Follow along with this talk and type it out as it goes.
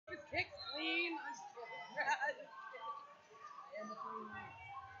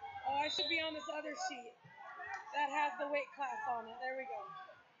should be on this other sheet that has the weight class on it. There we go.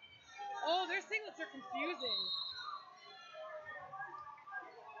 Oh, their singlets are confusing.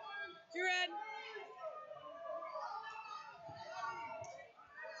 2 red.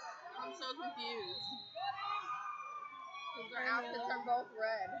 I'm so confused. Because they're asked to turn both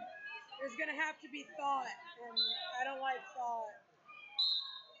red. There's going to have to be thought, and I don't like thought.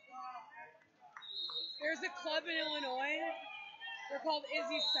 There's a club in Illinois. They're called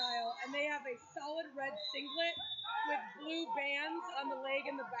Izzy Style, and they have a solid red singlet with blue bands on the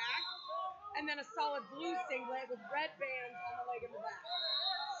leg and the back, and then a solid blue singlet with red bands on the leg and the back.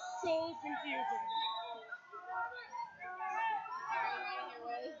 So confusing.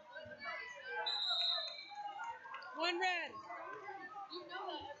 One red. You know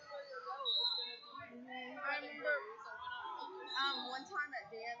that everywhere you go is going to be. I remember one time at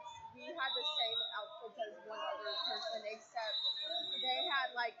dance, we had the same outfits as one other person, except they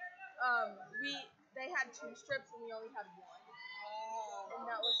had like they had 2 strips and we only had 1. Oh. And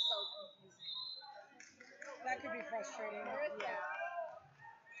that was so confusing. That could be frustrating. Yeah.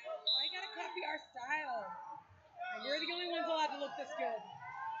 Why you gotta copy our style? We're the only ones allowed to look this good.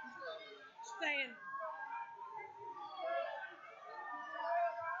 Just saying.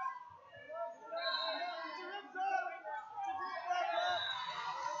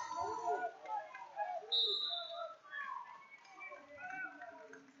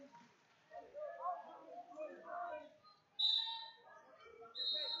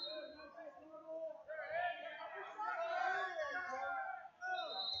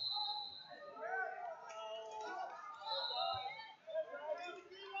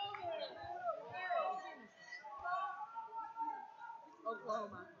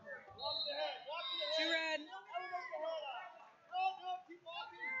 Oklahoma. 2 red.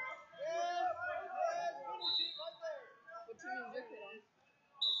 What team is your kid on?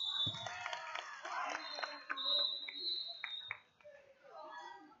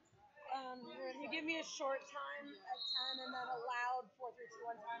 You give me a short time at 10 and then a loud 4, 3,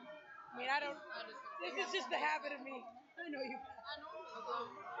 2, 1 time. I mean, I don't. This is just the habit of me. I know you.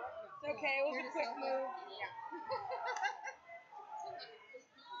 It's okay. It was a quick move. Yeah.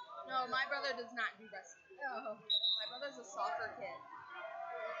 No, my brother does not do wrestling. Oh. My brother's a soccer kid.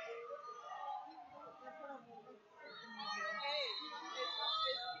 Hey,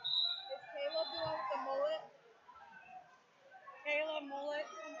 is Caleb the one with the mullet? Caleb mullet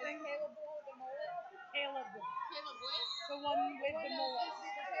something. Is Caleb the one with the mullet? Caleb. Caleb Bliss? The one with the mullet.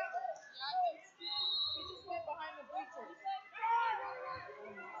 Yeah, he just went behind the bleachers.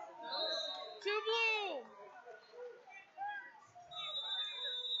 2 blue.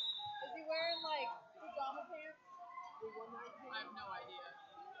 Is he wearing like pajama pants? I have no idea.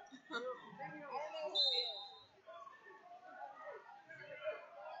 I don't know who he is.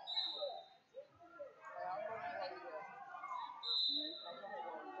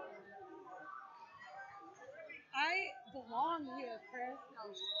 I belong here, Chris.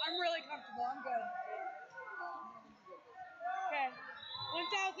 I'm really comfortable. I'm good. Okay.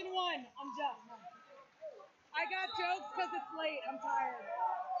 1001. I'm done. I got jokes because it's late. I'm tired.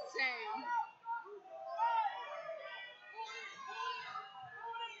 Same.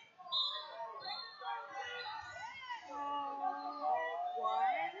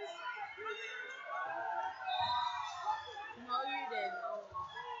 What? No, you didn't.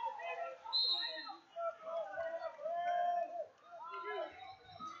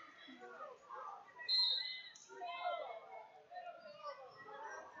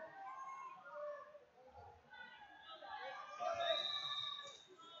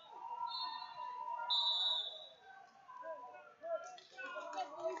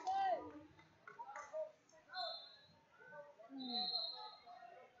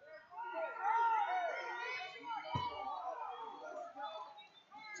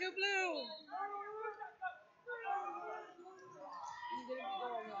 Two blue. I'm going to be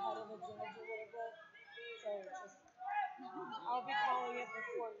going ahead of the judge a little bit. So just, I'll be calling it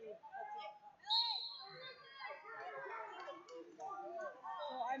before he puts it up.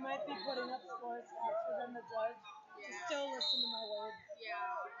 So I might be putting up scores faster than the judge to still listen to my words. Yeah.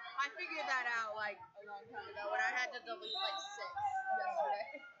 I figured that out like a long time ago when I had to delete like 6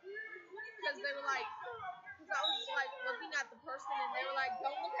 yesterday. Because they were like, because I was like looking at the person and they were like,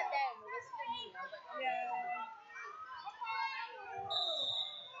 don't look at them, listen to me. I was like, okay. Yeah.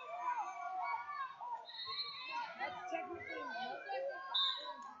 That's technically 4,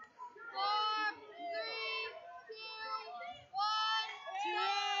 3, 2, 1.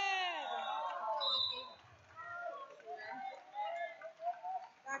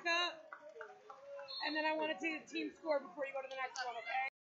 back up. And then I want to see the team score before you go to the next one, okay?